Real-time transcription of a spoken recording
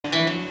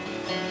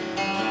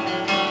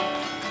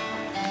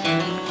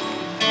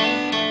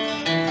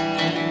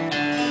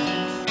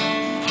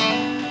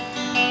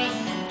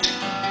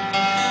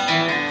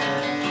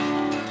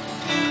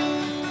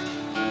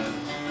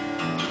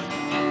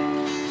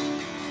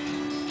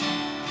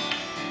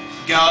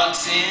God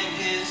sent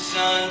His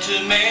Son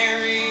to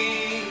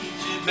Mary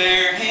to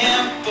bear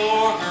Him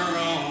for her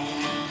own.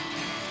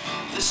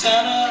 The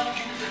Son of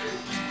God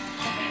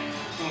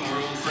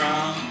world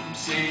from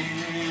sin.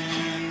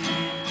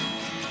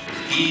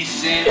 He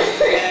sent Him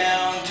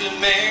down to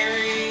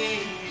Mary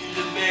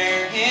to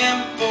bear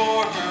Him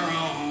for her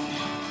own.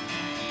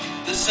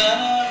 The Son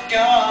of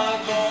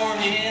God born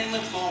in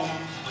the form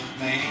of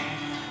man.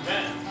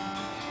 Amen.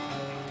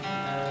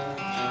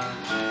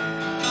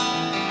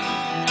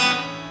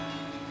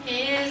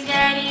 His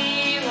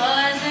daddy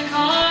was a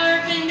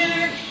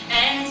carpenter,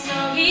 and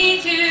so he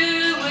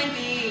too would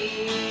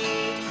be,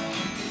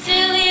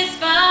 until his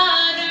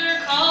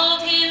father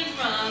called him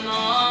from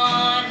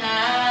on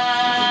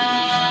high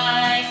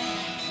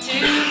to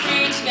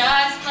preach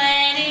God's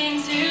plan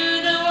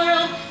into the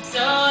world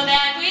so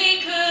that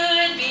we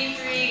could be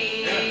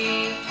free.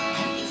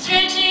 He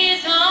stretched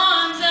his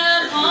arms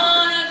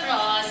upon a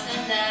cross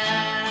and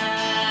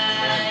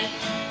died,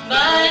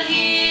 but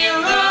he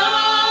arose.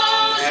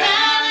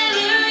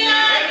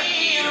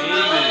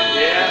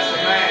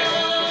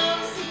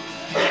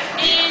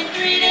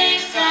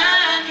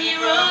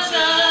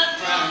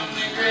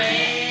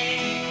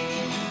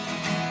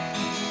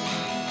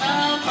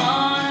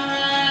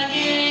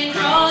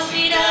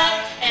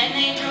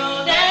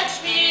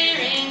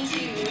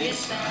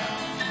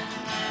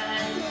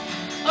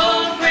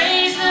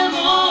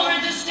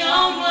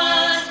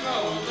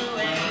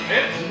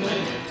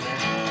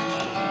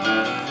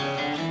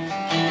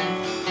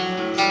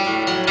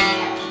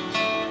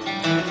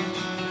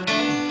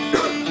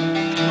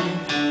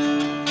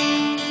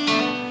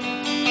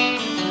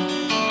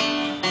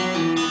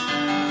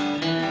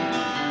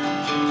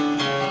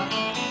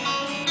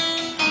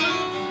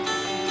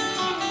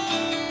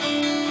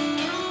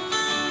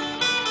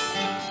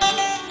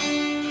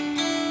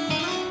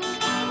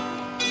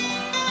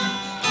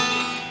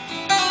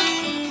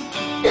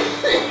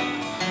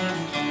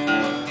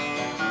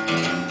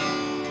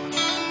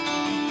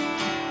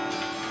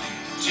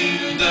 To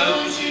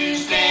those who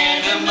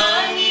stand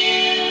among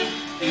you,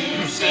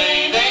 who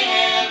say they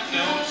have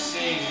no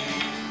sin,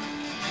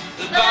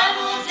 the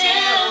Bible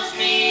tells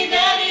me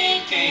that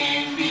it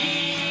can't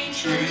be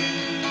true.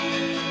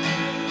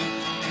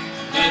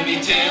 Let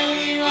me tell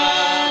you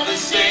of a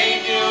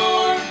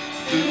Savior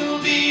who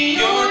will be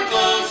your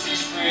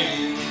closest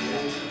friend.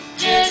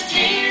 Just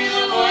hear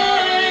the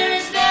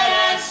words that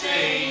I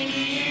say to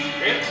you.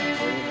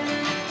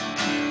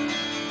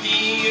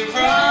 He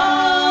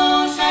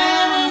arose,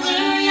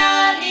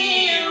 hallelujah,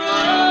 He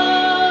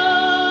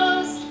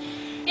arose.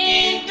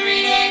 In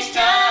 3 days'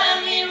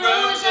 time He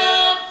rose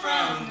up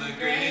from the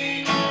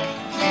grave.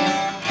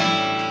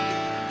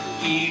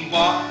 He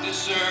walked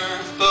this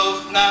earth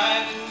both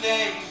night and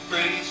day.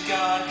 Praise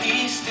God,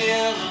 He's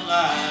still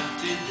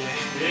alive today.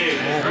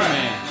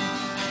 Amen.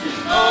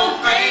 Oh,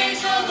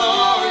 praise the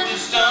Lord, the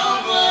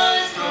stone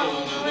was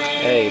rolled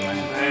away.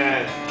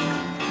 Amen.